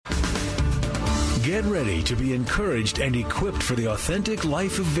Get ready to be encouraged and equipped for the authentic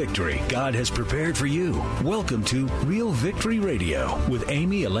life of victory God has prepared for you. Welcome to Real Victory Radio with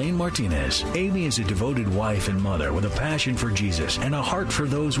Amy Elaine Martinez. Amy is a devoted wife and mother with a passion for Jesus and a heart for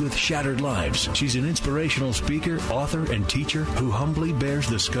those with shattered lives. She's an inspirational speaker, author, and teacher who humbly bears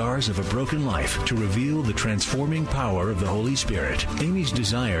the scars of a broken life to reveal the transforming power of the Holy Spirit. Amy's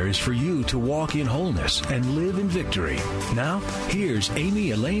desire is for you to walk in wholeness and live in victory. Now, here's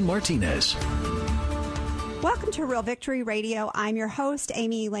Amy Elaine Martinez. Welcome to Real Victory Radio. I'm your host,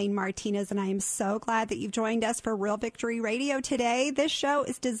 Amy Elaine Martinez, and I am so glad that you've joined us for Real Victory Radio today. This show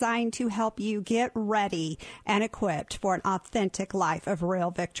is designed to help you get ready and equipped for an authentic life of real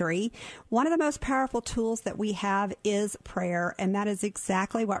victory. One of the most powerful tools that we have is prayer, and that is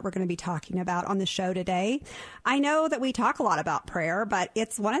exactly what we're going to be talking about on the show today. I know that we talk a lot about prayer, but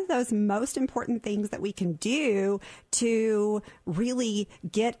it's one of those most important things that we can do to really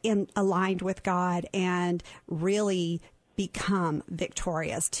get aligned with God and really become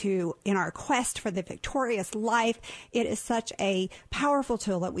victorious in our quest for the victorious life. It is such a powerful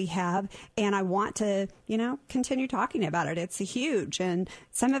tool that we have, and I want to, continue talking about it. It's huge, and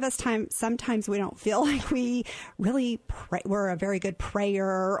sometimes we don't feel like we really we're a very good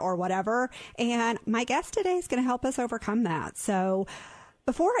prayer or whatever, and my guest today is going to help us overcome that. So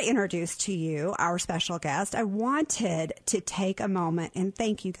before I introduce to you our special guest, I wanted to take a moment and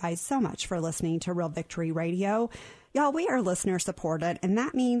thank you guys so much for listening to Real Victory Radio. Y'all, we are listener supported, and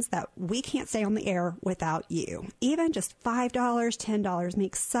that means that we can't stay on the air without you. Even just $5, $10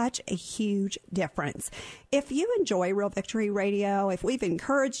 makes such a huge difference. If you enjoy Real Victory Radio, if we've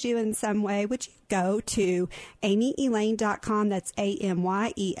encouraged you in some way, would you go to amyelaine.com, that's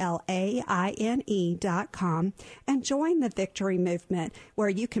AMYELAINE.com, and join the Victory Movement, where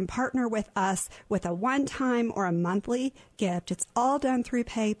you can partner with us with a one-time or a monthly gift. It's all done through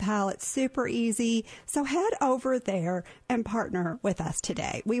PayPal. It's super easy. So head over there and partner with us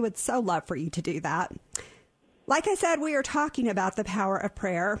today. We would so love for you to do that. Like I said, we are talking about the power of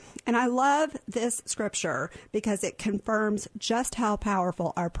prayer, and I love this scripture because it confirms just how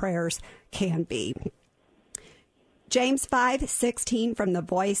powerful our prayers can be. James 5:16 from The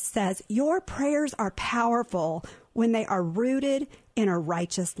Voice says, "Your prayers are powerful when they are rooted in a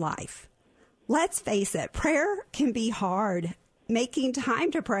righteous life." Let's face it, prayer can be hard. Making time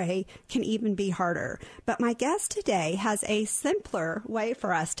to pray can even be harder. But my guest today has a simpler way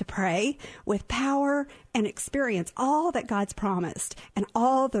for us to pray with power and experience all that God's promised and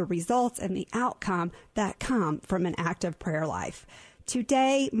all the results and the outcome that come from an active prayer life.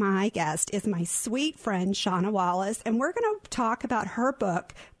 Today, my guest is my sweet friend, Shauna Wallace, and we're going to talk about her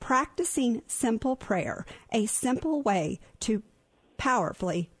book, Practicing Simple Prayer, a simple way to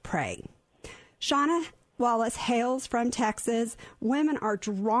powerfully pray. Shauna Wallace hails from Texas. Women are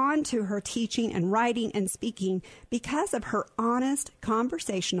drawn to her teaching and writing and speaking because of her honest,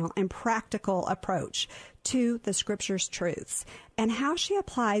 conversational, and practical approach to the scripture's truths and how she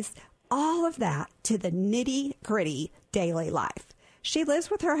applies all of that to the nitty-gritty daily life. She lives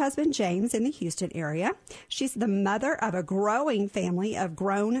with her husband, James, in the Houston area. She's the mother of a growing family of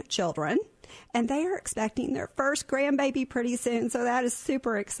grown children, and they are expecting their first grandbaby pretty soon, so that is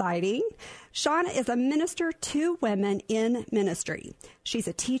super exciting. Shauna is a minister to women in ministry. She's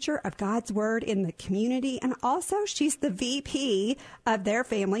a teacher of God's Word in the community, and also she's the VP of their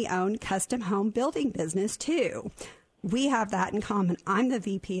family-owned custom home building business, too. We have that in common. I'm the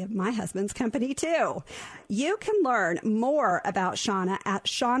VP of my husband's company, too. You can learn more about Shauna at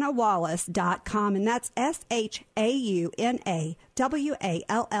ShaunaWallace.com, and that's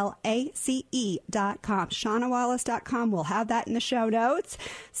ShaunaWallace.com. ShaunaWallace.com. We'll have that in the show notes.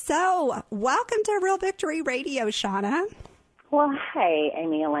 So, welcome to Real Victory Radio, Shauna. Well, hey,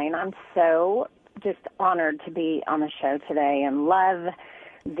 Amy Elaine. I'm so just honored to be on the show today and love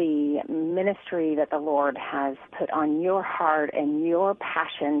the ministry that the Lord has put on your heart and your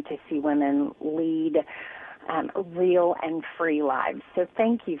passion to see women lead real and free lives. So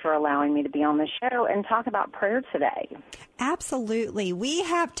thank you for allowing me to be on the show and talk about prayer today. Absolutely. We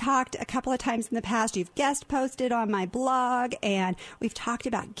have talked a couple of times in the past. You've guest posted on my blog, and we've talked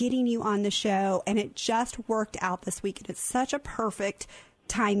about getting you on the show, and it just worked out this week. It's such a perfect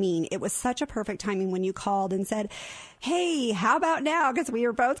timing. It was such a perfect timing when you called and said, hey, how about now? Because we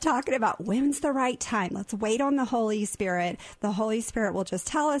were both talking about when's the right time. Let's wait on the Holy Spirit. The Holy Spirit will just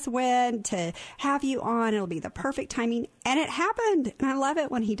tell us when to have you on. It'll be the perfect timing. And it happened. And I love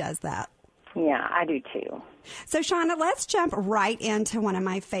it when he does that. Yeah, I do too. So, Shauna, let's jump right into one of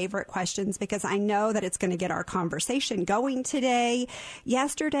my favorite questions because I know that it's going to get our conversation going today.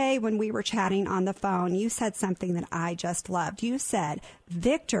 Yesterday, when we were chatting on the phone, you said something that I just loved. You said,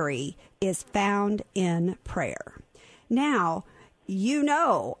 victory is found in prayer. Now, you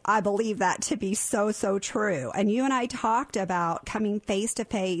know, I believe that to be so, so true. And you and I talked about coming face to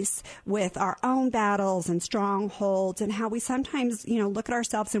face with our own battles and strongholds and how we sometimes, look at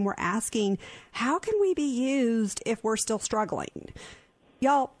ourselves and we're asking, how can we be used if we're still struggling?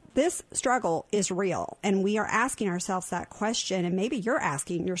 Y'all, this struggle is real, and we are asking ourselves that question, and maybe you're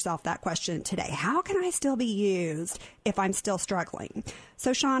asking yourself that question today. How can I still be used if I'm still struggling?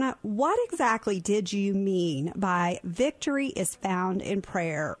 So, Shauna, what exactly did you mean by victory is found in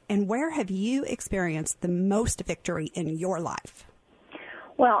prayer, and where have you experienced the most victory in your life?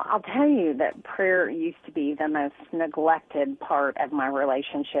 Well, I'll tell you that prayer used to be the most neglected part of my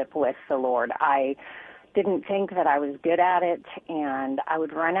relationship with the Lord. I didn't think that I was good at it, and I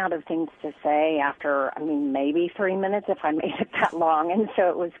would run out of things to say after, maybe 3 minutes if I made it that long. And so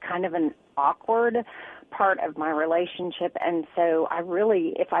it was kind of an awkward part of my relationship. And so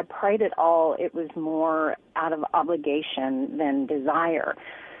if I prayed at all, it was more out of obligation than desire.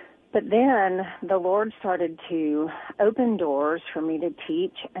 But then the Lord started to open doors for me to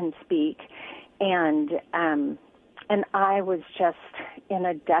teach and speak, and I was just in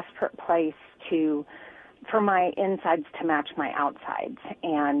a desperate place for my insides to match my outsides.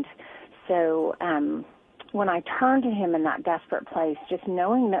 And so when I turned to him in that desperate place, just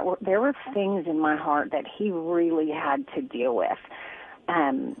knowing that there were things in my heart that he really had to deal with,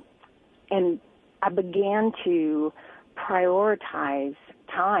 and I began to prioritize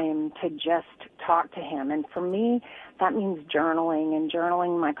time to just talk to him. And for me, that means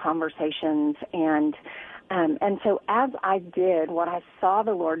journaling my conversations. And so as I did, what I saw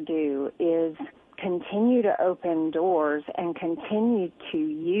the Lord do is continue to open doors and continue to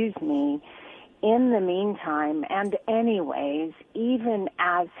use me in the meantime and anyways, even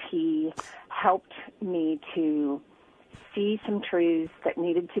as he helped me to see some truths that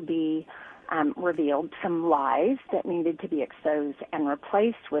needed to be revealed, some lies that needed to be exposed and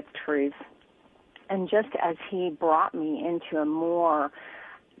replaced with truth. And just as he brought me into a more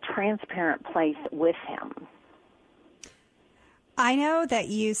transparent place with him. I know that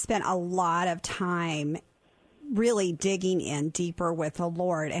you spent a lot of time really digging in deeper with the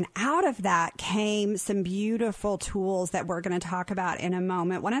Lord, and out of that came some beautiful tools that we're going to talk about in a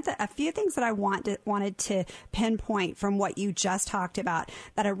moment. A few things that I wanted to pinpoint from what you just talked about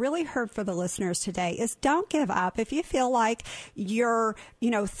that I really heard for the listeners today is don't give up. If you feel like you're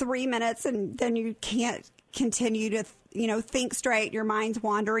 3 minutes and then you can't continue to think straight, your mind's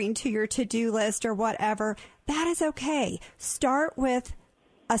wandering to your to-do list or whatever, that is okay. Start with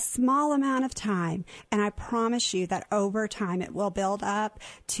a small amount of time, and I promise you that over time it will build up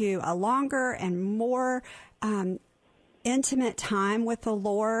to a longer and more intimate time with the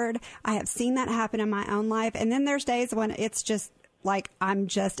Lord. I have seen that happen in my own life, and then there's days when it's just like I'm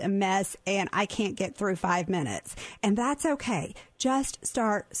just a mess and I can't get through 5 minutes. And that's okay. Just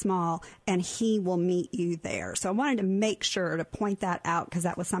start small and he will meet you there. So I wanted to make sure to point that out because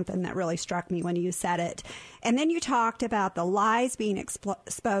that was something that really struck me when you said it. And then you talked about the lies being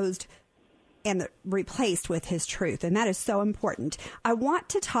exposed and replaced with his truth. And that is so important. I want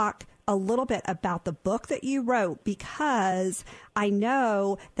to talk a little bit about the book that you wrote because I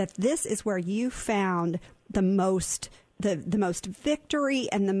know that this is where you found the most victory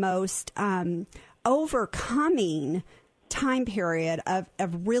and the most overcoming time period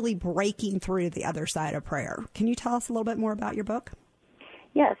of really breaking through the other side of prayer. Can you tell us a little bit more about your book?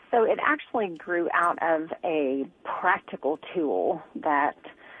 Yes, so it actually grew out of a practical tool that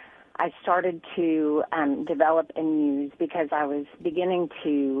I started to develop and use because I was beginning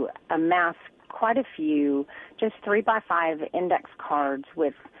to amass quite a few just 3x5 index cards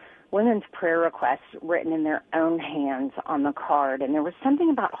with women's prayer requests written in their own hands on the card. And there was something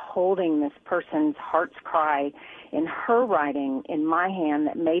about holding this person's heart's cry in her writing in my hand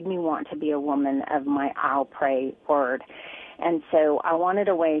that made me want to be a woman of my I'll pray word. And so I wanted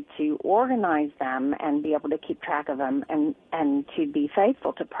a way to organize them and be able to keep track of them and to be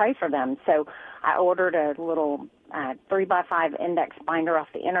faithful to pray for them. So I ordered a little 3x5 index binder off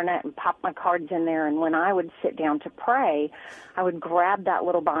the internet and popped my cards in there. And when I would sit down to pray, I would grab that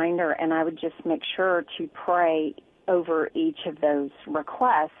little binder and I would just make sure to pray over each of those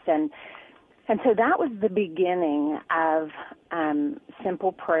requests. And so that was the beginning of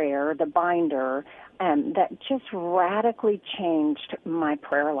Simple Prayer, the binder, that just radically changed my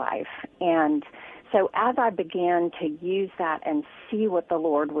prayer life. And so as I began to use that and see what the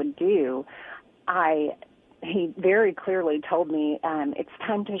Lord would do, he very clearly told me, it's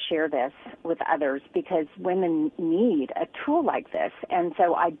time to share this with others because women need a tool like this. And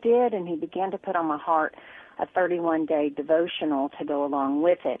so I did, and he began to put on my heart a 31-day devotional to go along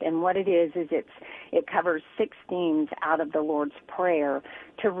with it. And what it is it covers 6 themes out of the Lord's Prayer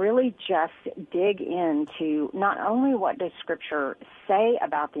to really just dig into not only what does Scripture say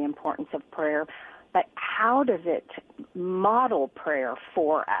about the importance of prayer, but how does it model prayer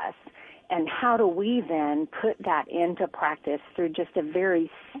for us? And how do we then put that into practice through just a very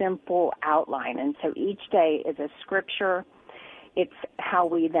simple outline? And so each day is a scripture. It's how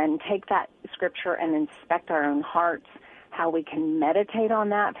we then take that scripture and inspect our own hearts, how we can meditate on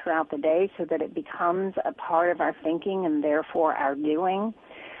that throughout the day so that it becomes a part of our thinking and therefore our doing,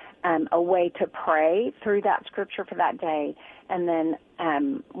 a way to pray through that scripture for that day, and then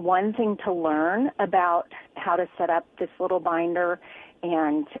one thing to learn about how to set up this little binder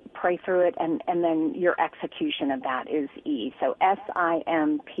and pray through it, and then your execution of that is E. So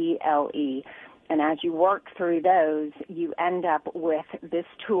SIMPLE. And as you work through those, you end up with this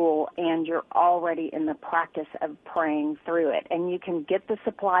tool, and you're already in the practice of praying through it. And you can get the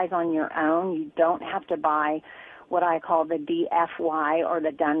supplies on your own. You don't have to buy what I call the DFY or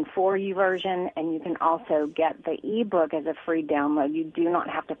the Done For You version, and you can also get the ebook as a free download. You do not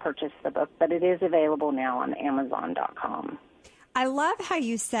have to purchase the book, but it is available now on Amazon.com. I love how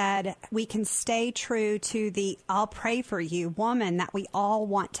you said we can stay true to the I'll pray for you woman that we all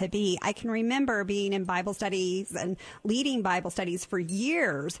want to be. I can remember being in Bible studies and leading Bible studies for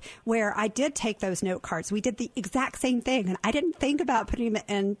years where I did take those note cards. We did the exact same thing, and I didn't think about putting them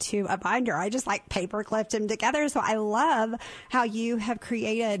into a binder. I just paper clipped them together. So I love how you have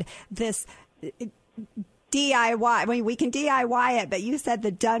created this DIY. I mean, we can DIY it, but you said the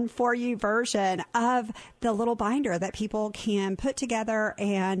done for you version of the little binder that people can put together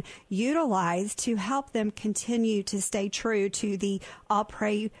and utilize to help them continue to stay true to the I'll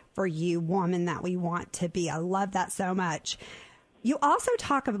pray for you woman that we want to be. I love that so much. You also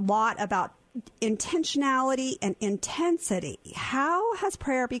talk a lot about intentionality and intensity. How has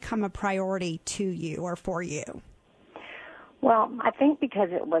prayer become a priority to you or for you? Well, I think because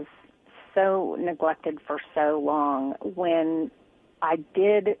it was so neglected for so long, when I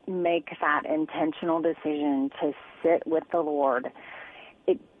did make that intentional decision to sit with the Lord,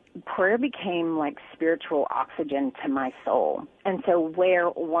 prayer became like spiritual oxygen to my soul. And so where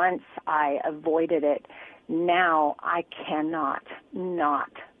once I avoided it, now I cannot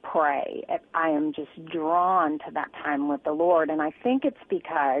not pray. I am just drawn to that time with the Lord. And I think it's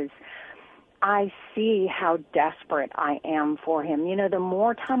because I see how desperate I am for him. You know, the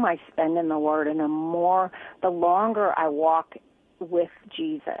more time I spend in the Word and the longer I walk with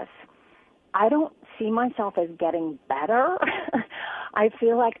Jesus, I don't see myself as getting better. I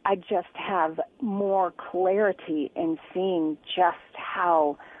feel like I just have more clarity in seeing just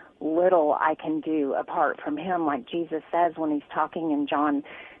how little I can do apart from him. Like Jesus says when he's talking in John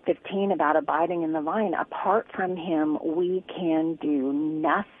 15 about abiding in the vine, apart from him, we can do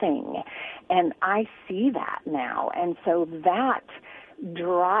nothing. And I see that now. And so that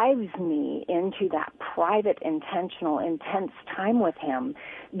drives me into that private, intentional, intense time with him,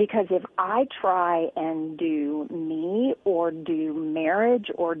 because if I try and do me or do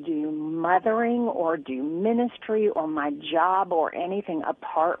marriage or do mothering or do ministry or my job or anything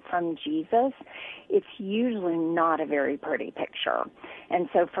apart from Jesus, it's usually not a very pretty picture. And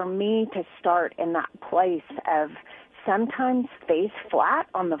so for me to start in that place of sometimes face flat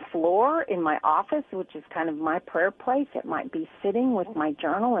on the floor in my office, which is kind of my prayer place. It might be sitting with my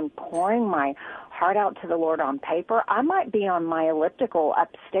journal and pouring my heart out to the Lord on paper. I might be on my elliptical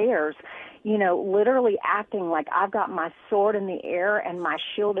upstairs, you know, literally acting like I've got my sword in the air and my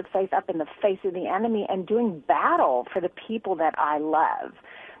shield of faith up in the face of the enemy and doing battle for the people that I love.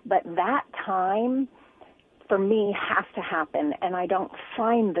 But that time for me has to happen, and I don't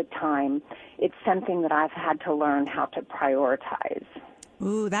find the time. It's something that I've had to learn how to prioritize.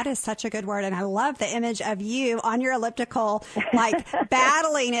 Ooh, that is such a good word. And I love the image of you on your elliptical, like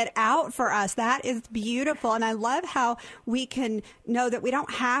battling it out for us. That is beautiful. And I love how we can know that we don't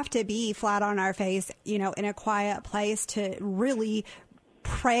have to be flat on our face, you know, in a quiet place to really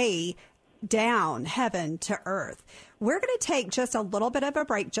pray down heaven to earth. we're going to take just a little bit of a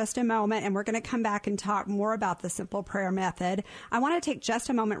break, just a moment, and we're going to come back and talk more about the simple prayer method. I want to take just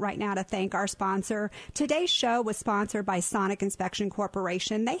a moment right now to thank our sponsor. Today's show was sponsored by Sonic Inspection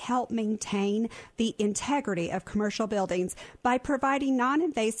Corporation. They help maintain the integrity of commercial buildings by providing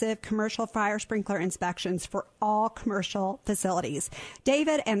non-invasive commercial fire sprinkler inspections for all commercial facilities.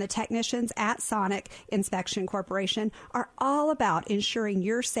 David and the technicians at Sonic Inspection Corporation are all about ensuring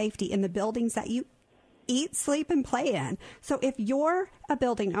your safety in the buildings that you eat, sleep, and play in. So if you're a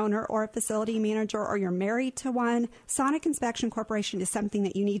building owner or a facility manager or you're married to one, Sonic Inspection Corporation is something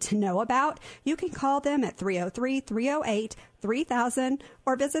that you need to know about. You can call them at 303-308-3000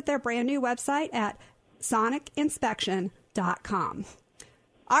 or visit their brand new website at sonicinspection.com.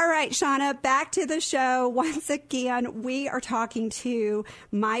 All right, Shauna, back to the show. Once again, we are talking to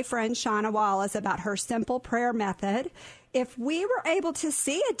my friend Shauna Wallace about her simple prayer method. If we were able to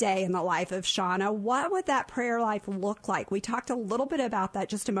see a day in the life of Shauna, what would that prayer life look like? We talked a little bit about that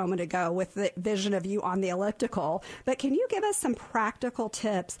just a moment ago with the vision of you on the elliptical, but can you give us some practical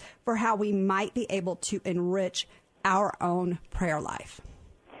tips for how we might be able to enrich our own prayer life?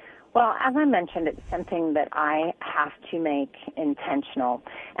 Well, as I mentioned, it's something that I have to make intentional.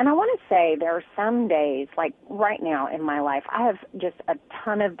 And I want to say there are some days, like right now in my life, I have just a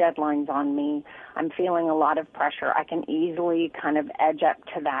ton of deadlines on me. I'm feeling a lot of pressure. I can easily kind of edge up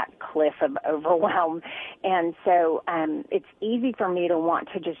to that cliff of overwhelm. And so it's easy for me to want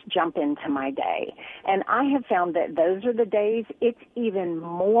to just jump into my day. And I have found that those are the days it's even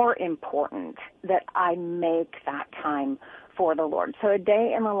more important that I make that time for the Lord. So a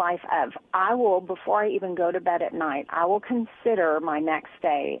day in the life of, I will, before I even go to bed at night, I will consider my next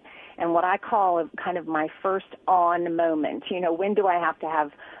day and what I call kind of my first on moment. You know, when do I have to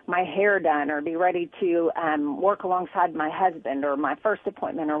have my hair done or be ready to work alongside my husband or my first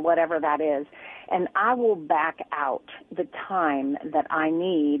appointment or whatever that is. And I will back out the time that I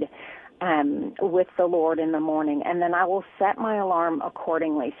need with the Lord in the morning, and then I will set my alarm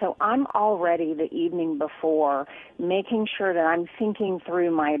accordingly. So I'm already the evening before making sure that I'm thinking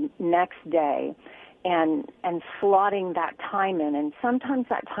through my next day and slotting that time in. And sometimes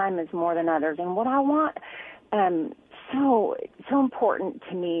that time is more than others. And what I want so important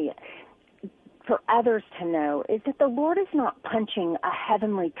to me for others to know is that the Lord is not punching a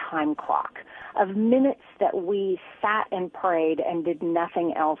heavenly time clock of minutes that we sat and prayed and did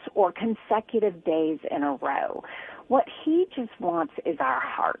nothing else, or consecutive days in a row. What he just wants is our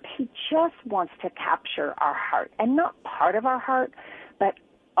heart. He just wants to capture our heart, and not part of our heart, but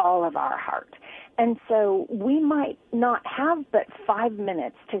all of our heart. And so we might not have but 5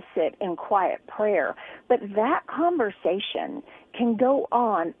 minutes to sit in quiet prayer, but that conversation can go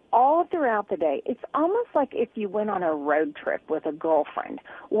on all throughout the day. It's almost like if you went on a road trip with a girlfriend.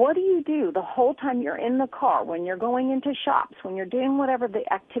 What do the whole time you're in the car, when you're going into shops, when you're doing whatever the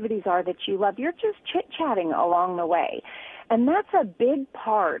activities are that you love? You're just chit-chatting along the way. And that's a big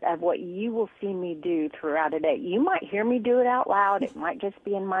part of what you will see me do throughout a day. You might hear me do it out loud. It might just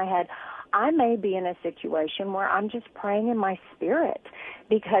be in my head. I may be in a situation where I'm just praying in my spirit,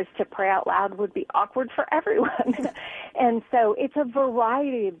 because to pray out loud would be awkward for everyone. And so it's a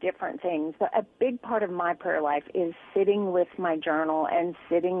variety of different things. But a big part of my prayer life is sitting with my journal and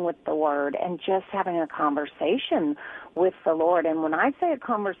sitting with the Word and just having a conversation with the Lord. And when I say a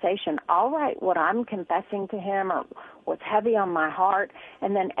conversation, I'll write what I'm confessing to Him or what's heavy on my heart.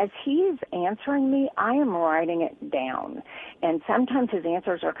 And then as He is answering me, I am writing it down. And sometimes His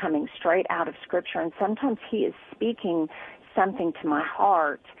answers are coming straight out of Scripture, and sometimes He is speaking something to my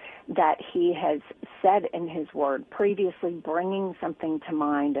heart that He has said in His Word previously, bringing something to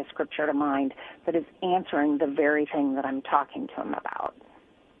mind, a Scripture to mind, that is answering the very thing that I'm talking to Him about.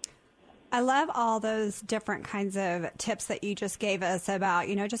 I love all those different kinds of tips that you just gave us about,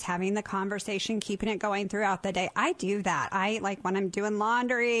 just having the conversation, keeping it going throughout the day. I do that. I like when I'm doing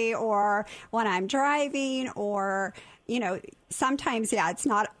laundry or when I'm driving or, sometimes, it's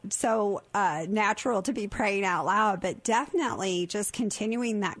not so natural to be praying out loud, but definitely just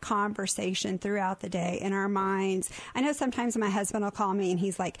continuing that conversation throughout the day in our minds. I know sometimes my husband will call me and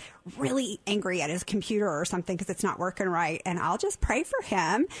he's like really angry at his computer or something because it's not working right. And I'll just pray for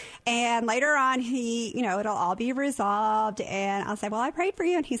him. And later on, it'll all be resolved. And I'll say, well, I prayed for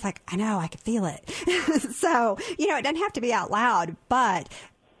you. And he's like, I know, I could feel it. So, it doesn't have to be out loud, but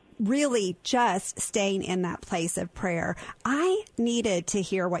really just staying in that place of prayer. I needed to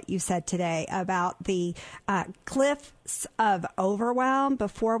hear what you said today about the cliffs of overwhelm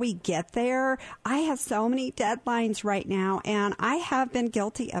before we get there. I have so many deadlines right now, and I have been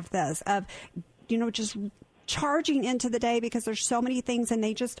guilty of this, of, just charging into the day because there's so many things and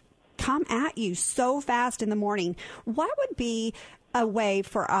they just come at you so fast in the morning. What would be a way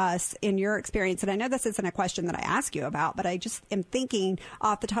for us, in your experience, and I know this isn't a question that I ask you about, but I just am thinking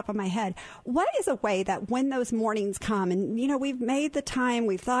off the top of my head, what is a way that when those mornings come and, we've made the time,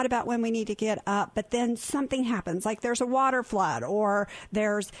 we've thought about when we need to get up, but then something happens, like there's a water flood or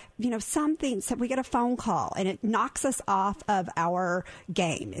there's, something, so we get a phone call and it knocks us off of our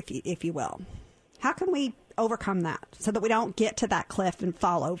game, if you will. How can we overcome that so that we don't get to that cliff and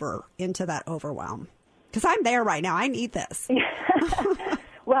fall over into that overwhelm? Because I'm there right now. I need this.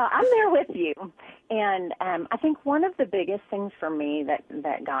 Well, I'm there with you. And I think one of the biggest things for me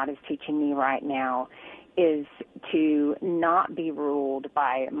that God is teaching me right now is to not be ruled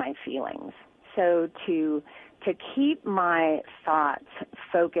by my feelings. So to keep my thoughts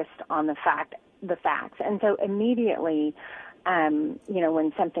focused on the facts. And so immediately,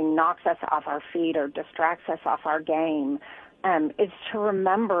 when something knocks us off our feet or distracts us off our game, is to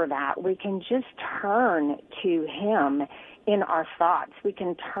remember that we can just turn to Him in our thoughts. We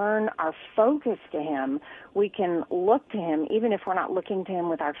can turn our focus to Him. We can look to Him, even if we're not looking to Him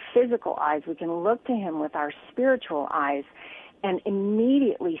with our physical eyes, we can look to Him with our spiritual eyes and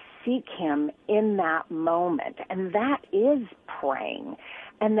immediately seek Him in that moment. And that is praying.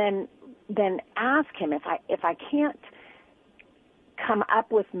 And then ask Him, if I can't come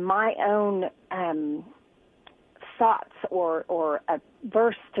up with my own thoughts or a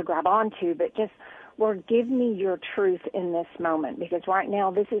verse to grab onto, but just, Lord, give me your truth in this moment, because right now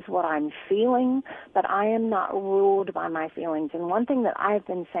this is what I'm feeling, but I am not ruled by my feelings. And one thing that I've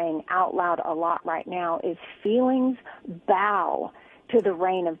been saying out loud a lot right now is feelings bow to the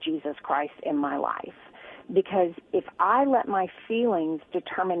reign of Jesus Christ in my life. Because if I let my feelings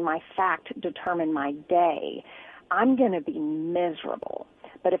determine my day, I'm going to be miserable.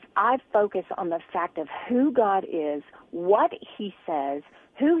 But if I focus on the fact of who God is, what He says,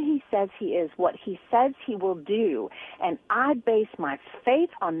 who He says He is, what He says He will do, and I base my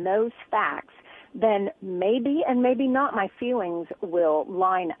faith on those facts, then maybe and maybe not my feelings will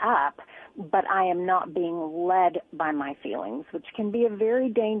line up, but I am not being led by my feelings, which can be a very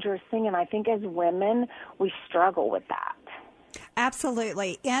dangerous thing. And I think as women, we struggle with that.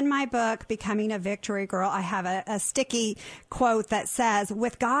 Absolutely. In my book, Becoming a Victory Girl, I have a sticky quote that says,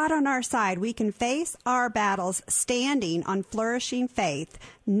 with God on our side, we can face our battles standing on flourishing faith,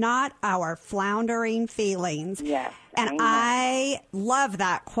 not our floundering feelings. Yes. And Amen. I love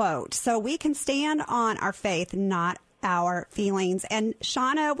that quote. So we can stand on our faith, not our feelings. And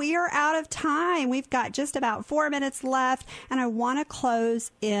Shauna, we are out of time. We've got just about 4 minutes left, and I want to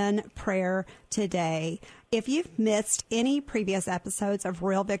close in prayer today. If you've missed any previous episodes of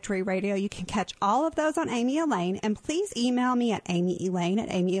Real Victory Radio, you can catch all of those on Amy Elaine. And please email me at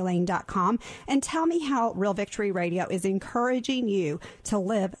amyelaine@amyelaine.com and tell me how Real Victory Radio is encouraging you to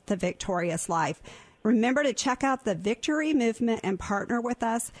live the victorious life. Remember to check out the Victory Movement and partner with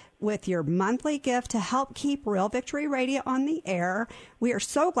us with your monthly gift to help keep Real Victory Radio on the air. We are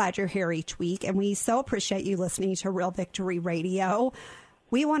so glad you're here each week, and we so appreciate you listening to Real Victory Radio.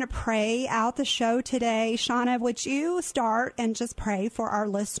 We want to pray out the show today. Shauna, would you start and just pray for our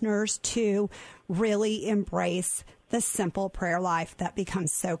listeners to really embrace the simple prayer life that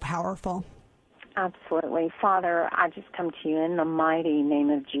becomes so powerful? Absolutely. Father, I just come to you in the mighty name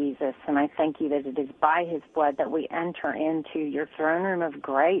of Jesus, and I thank you that it is by His blood that we enter into your throne room of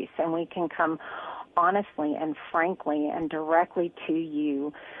grace, and we can come honestly and frankly and directly to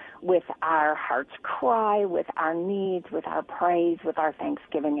you with our heart's cry, with our needs, with our praise, with our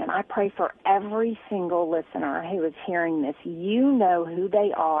thanksgiving. And I pray for every single listener who is hearing this. You know who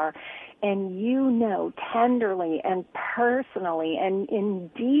they are, and you know tenderly and personally and in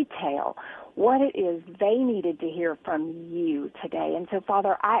detail what it is they needed to hear from you today. And so,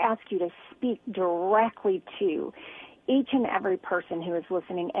 Father, I ask you to speak directly to each and every person who is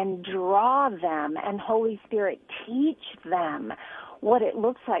listening and draw them, and Holy Spirit, teach them what it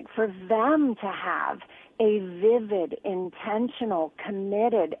looks like for them to have a vivid, intentional,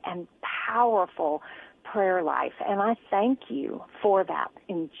 committed, and powerful prayer life. And I thank you for that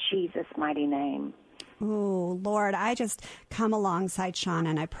in Jesus' mighty name. Oh, Lord, I just come alongside Shauna,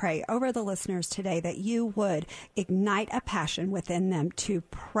 and I pray over the listeners today that you would ignite a passion within them to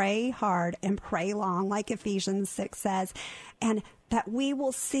pray hard and pray long, like Ephesians 6 says, and that we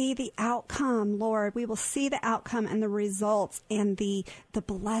will see the outcome, Lord. We will see the outcome and the results and the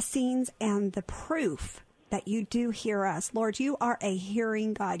blessings and the proof that you do hear us. Lord, you are a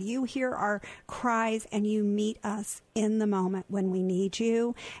hearing God. You hear our cries, and you meet us in the moment when we need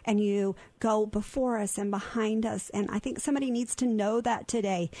you, and you go before us and behind us. And I think somebody needs to know that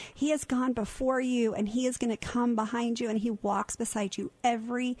today. He has gone before you, and He is going to come behind you, and He walks beside you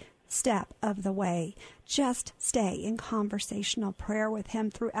every step of the way. Just stay in conversational prayer with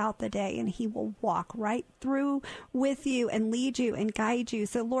him throughout the day, and he will walk right through with you and lead you and guide you.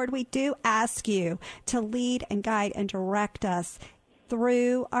 So, Lord, we do ask you to lead and guide and direct us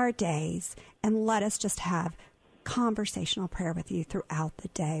through our days, and let us just have conversational prayer with you throughout the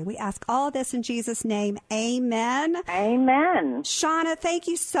day. We ask all of this in Jesus' name. Amen. Amen. Shauna, thank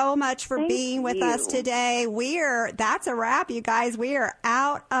you so much for being with us today. That's a wrap, you guys. We are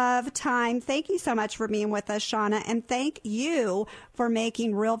out of time. Thank you so much for being with us, Shauna, and thank you for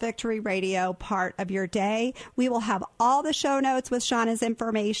making Real Victory Radio part of your day. We will have all the show notes with Shauna's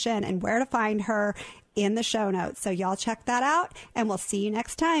information and where to find her in the show notes. So y'all check that out, and we'll see you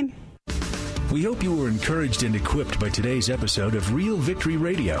next time. We hope you were encouraged and equipped by today's episode of Real Victory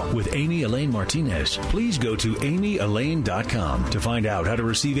Radio with Amy Elaine Martinez. Please go to amyelaine.com to find out how to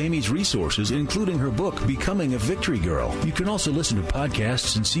receive Amy's resources, including her book, Becoming a Victory Girl. You can also listen to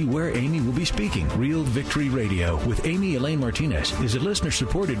podcasts and see where Amy will be speaking. Real Victory Radio with Amy Elaine Martinez is a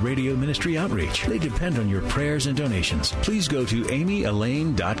listener-supported radio ministry outreach. They depend on your prayers and donations. Please go to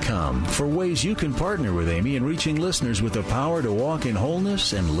amyelaine.com for ways you can partner with Amy in reaching listeners with the power to walk in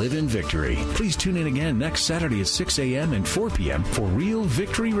wholeness and live in victory. Please tune in again next Saturday at 6 a.m. and 4 p.m. for Real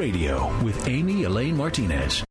Victory Radio with Amy Elaine Martinez.